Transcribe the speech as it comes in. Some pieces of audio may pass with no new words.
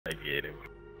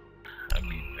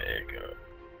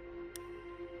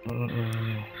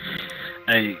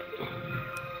Hey,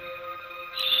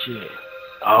 shit.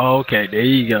 Oh, okay, there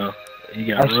you go. You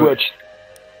got I switched.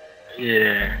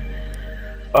 Yeah.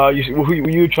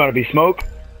 You trying to be Smoke?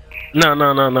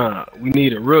 No. We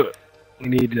need a rook. We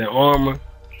need the armor,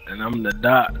 and I'm the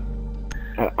dot.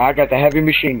 I got the heavy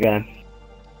machine gun.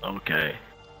 Okay.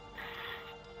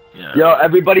 Yeah. Yo,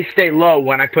 everybody stay low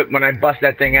when I bust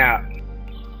that thing out.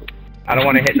 I don't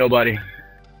want to hit nobody.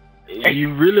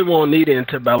 You really won't need it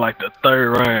until about like the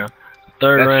third round.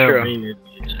 That's Round, true.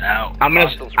 it's out. I'm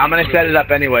gonna set it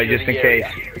up anyway, just in case.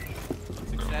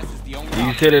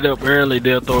 You set it up early,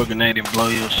 they'll throw a grenade and blow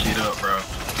your shit up, bro.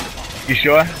 You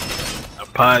sure? I'm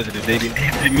positive they didn't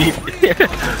hit me.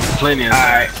 Plenty of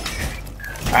time.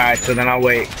 Alright, so then I'll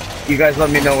wait. You guys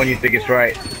let me know when you think it's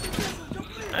right.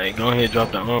 Hey, go ahead,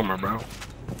 drop the armor, bro.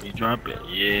 You drop it,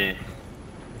 yeah.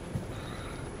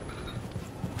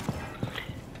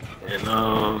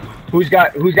 And who's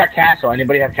got castle?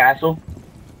 Anybody have castle?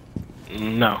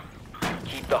 No.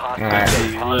 Keep the hostage.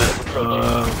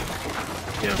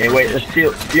 Hey, wait. Let's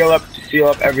seal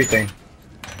up everything.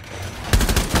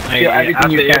 Hey,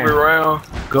 after every round,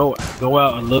 go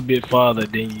out a little bit farther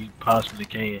than you possibly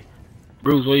can.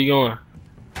 Bruce, where you going?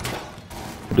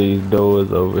 These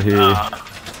doors over here.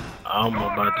 I'm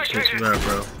about to shut you out,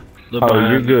 bro. Oh,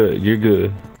 you're good. You're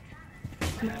good.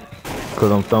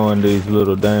 Cause I'm throwing these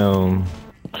little damn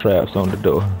traps on the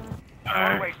door.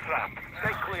 Alright.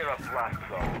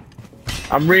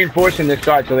 I'm reinforcing this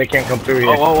side so they can't come through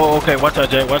here. Oh, okay. Watch out,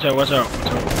 Jay. Watch out.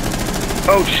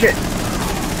 Oh shit!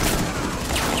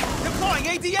 Deploying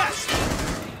ADS.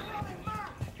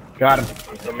 Got him.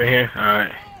 Come in here. All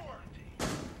right.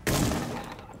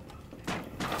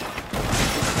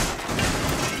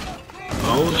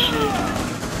 Oh shit.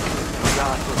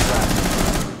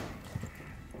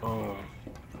 Oh.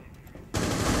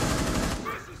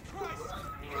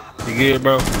 You good,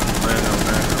 bro?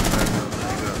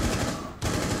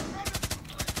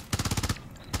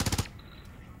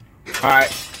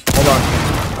 Alright, hold on.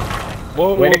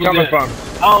 Whoa, where they coming from?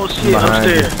 Oh shit,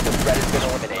 upstairs.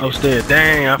 Upstairs. Upstairs.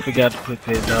 Dang, I forgot to put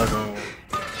that dog on.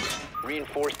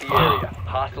 Reinforce the area.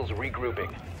 Hostiles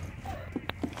regrouping.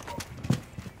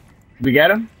 We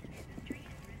get him?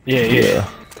 Yeah.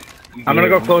 I'm gonna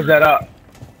go close that up.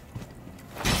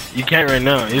 You can't right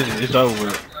now. It's over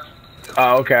with.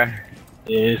 Oh, okay.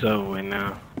 Yeah, it's over with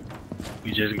now. We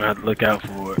just gonna have to look out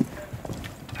for it.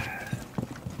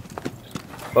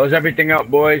 Close everything up,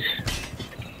 boys.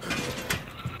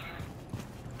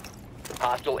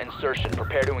 Hostile insertion.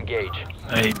 Prepare to engage.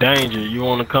 Hey, Danger, you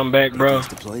wanna come back, bro?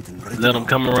 Let them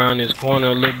come around this corner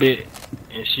a little bit,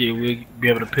 and shit, we'll be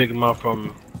able to pick them up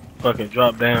from fucking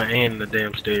drop down and the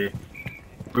damn stairs.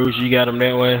 Bruce, you got him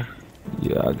that way?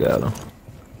 Yeah, I got him.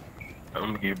 I'm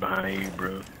gonna get behind you,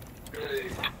 bro.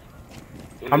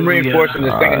 I'm reinforcing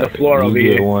this thing in the floor over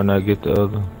here. You get one, I get the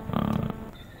other.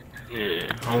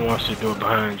 Yeah, I don't want you to do it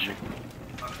behind you.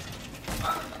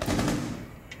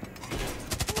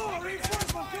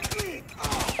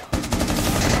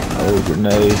 Oh,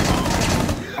 grenade.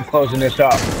 I'm closing this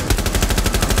up.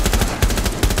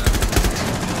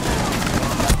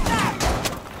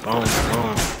 Boom.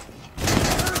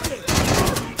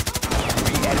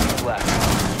 3 enemies left.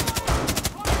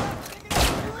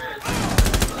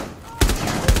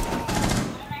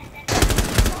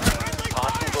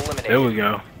 Hostiles eliminated. There we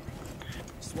go.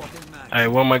 Hey,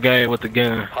 where my guy with the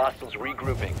gun? Hostiles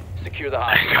regrouping. Secure the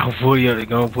hostage. Gonna pull you,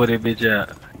 gonna pull that bitch out.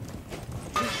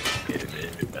 Get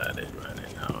everybody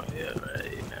running out here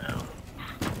right now.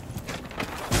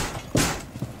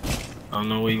 I don't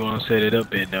know where you wanna set it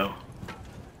up at though.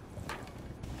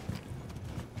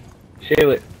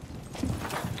 Seal it.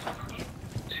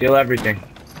 Seal everything.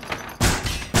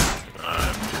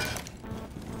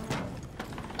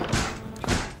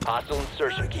 Hostile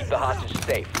insertion. Keep the hostage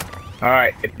safe.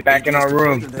 Alright, it's back in our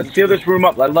room. Let's seal this room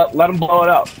up. Let them blow it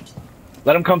up.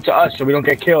 Let them come to us so we don't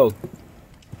get killed.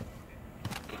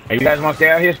 Hey, you guys want to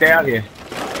stay out here? Stay out here.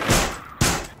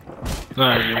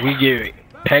 Nah, if we get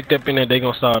packed up in there, they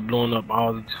gonna start blowing up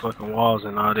all these fucking walls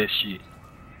and all that shit.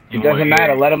 It doesn't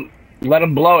matter. Let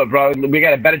them blow it, bro. We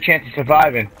got a better chance of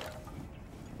surviving.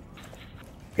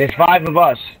 There's 5 of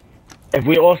us. If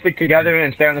we all stick together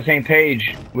and stay on the same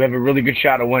page, we have a really good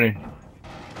shot of winning.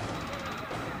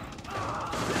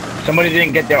 Somebody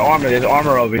didn't get their armor. There's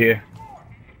armor over here.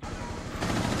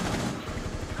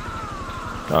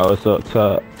 Oh, it's up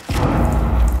top.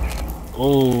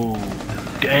 Oh,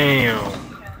 damn.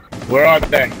 Where are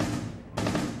they?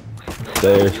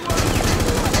 Stairs.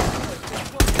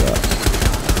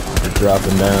 They're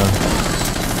dropping down.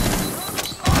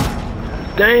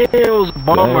 Damn, it was a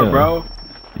bomber, Damn. bro.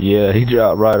 Yeah, he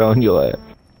dropped right on your ass.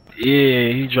 Yeah,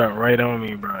 he dropped right on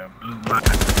me, bro. Blew my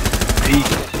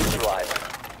pieces.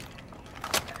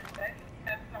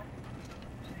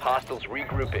 Hostiles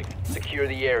regrouping. Secure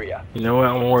the area. You know what?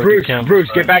 I'm working. Bruce,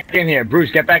 get back in here.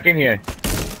 Bruce, get back in here.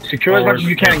 Secure as much as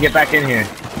you can and get back in here.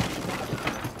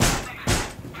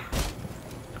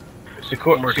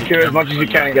 Secure as much as you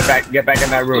can and get back in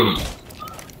that room.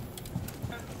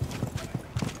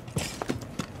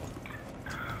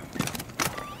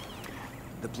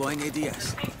 Deploying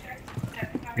ADS.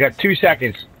 You got 2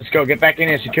 seconds. Let's go. Get back in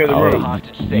here and secure the room.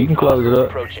 You can close it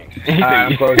up.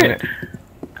 I'm closing it.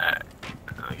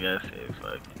 I guess it's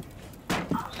like.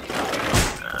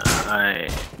 I'm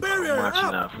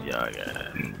watching out for y'all guys.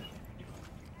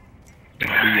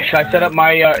 Should I set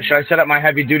up my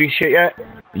heavy duty shit yet?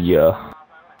 Yeah.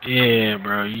 Yeah,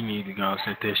 bro. You need to go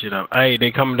set that shit up. Hey,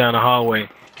 they coming down the hallway.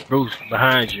 Bruce,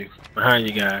 behind you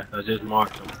guys. I just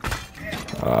marked them.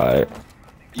 Alright.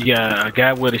 You got a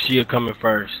guy with a shield coming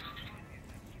first.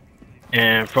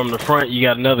 And from the front, you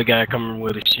got another guy coming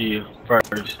with a shield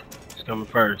first. He's coming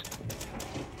first.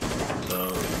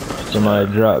 So,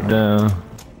 somebody drop down.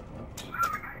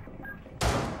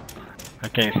 I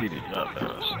can't see the drop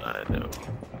down side though.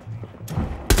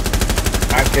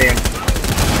 I see him.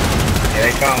 Here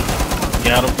they come.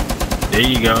 Got him. There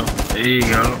you go. There you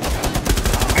go.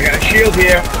 I got a shield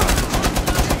here.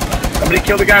 Somebody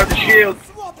kill the guy with the shield.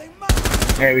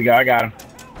 There we go. I got him.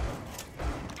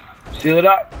 Seal it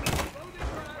up.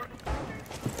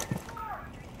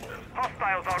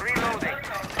 Hostiles are reloading.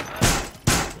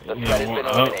 The Yeah, threat has been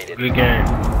eliminated. good game.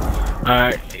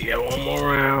 Alright, you got one more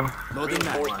round.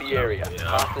 Reinforce the area.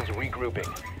 Hostiles regrouping.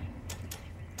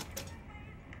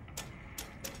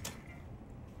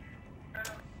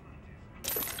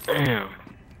 Damn.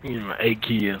 You know, 8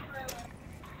 kill.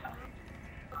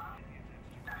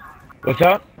 What's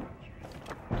up?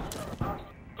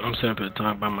 I'm simply talking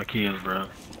about my kills, bro.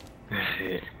 That's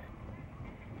it.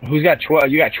 Who's got 12?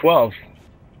 You got 12.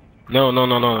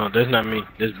 No. That's not me.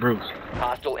 That's Bruce.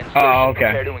 Hostile insertion. Oh,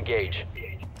 okay. Prepare to engage.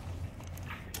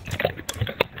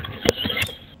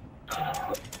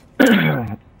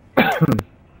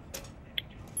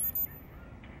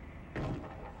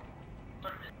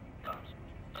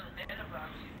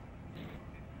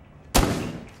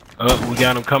 We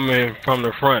got him coming from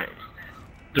the front.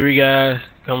 3 guys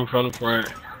coming from the front.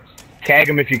 Tag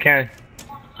him if you can.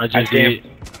 I just did.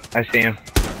 I see him.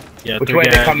 Yeah, Which 3 way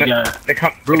guys. they coming? They're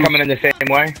coming in the same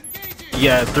way.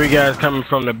 Yeah, 3 guys coming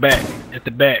from the back. At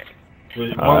the back.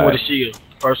 One with a shield.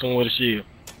 First one with a shield.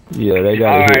 Yeah, they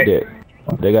gotta hit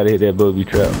that. They gotta hit that booby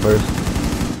trap first.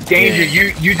 Danger,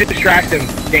 you distract them.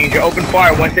 Danger, open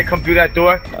fire. Once they come through that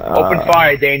door, open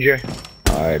fire, Danger.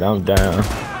 Alright, I'm down.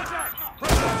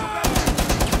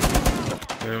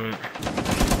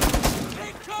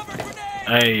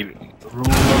 Hey, rule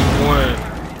number 1.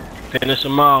 Finish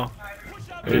them all.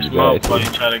 Finish them all before you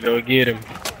try to go get him.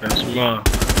 Finish them all.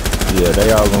 Yeah,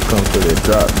 they all gonna come to the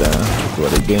drop down. That's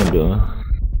what they been doing.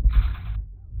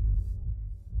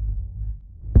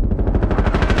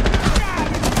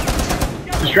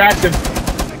 Distract them.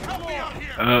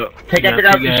 Take out the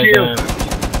guy with the shield.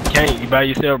 Can't, you by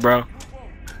yourself, bro.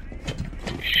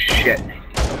 Shit.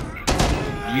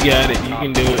 You got it, you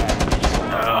can do it.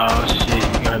 Oh shit,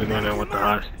 you gotta go there with the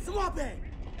hostage.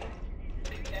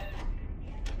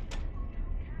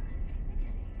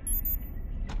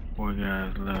 4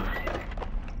 guys left.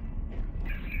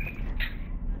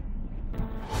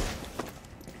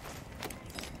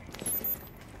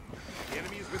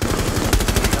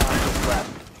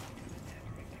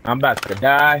 I'm about to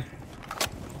die.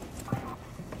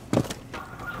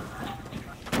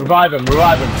 Revive him,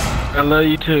 revive him. I love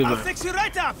you too, I'll but fix you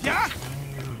right up, yeah?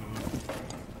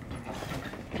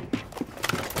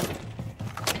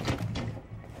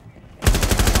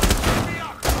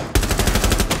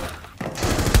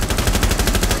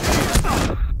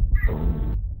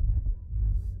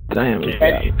 Damn,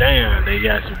 okay, damn, they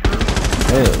got you, bro.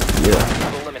 Hell,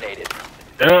 yeah. Eliminated.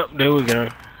 Oh, there we go.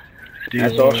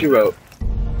 That's all she wrote.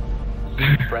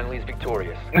 Friendly's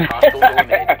victorious. Hostiles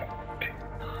eliminated.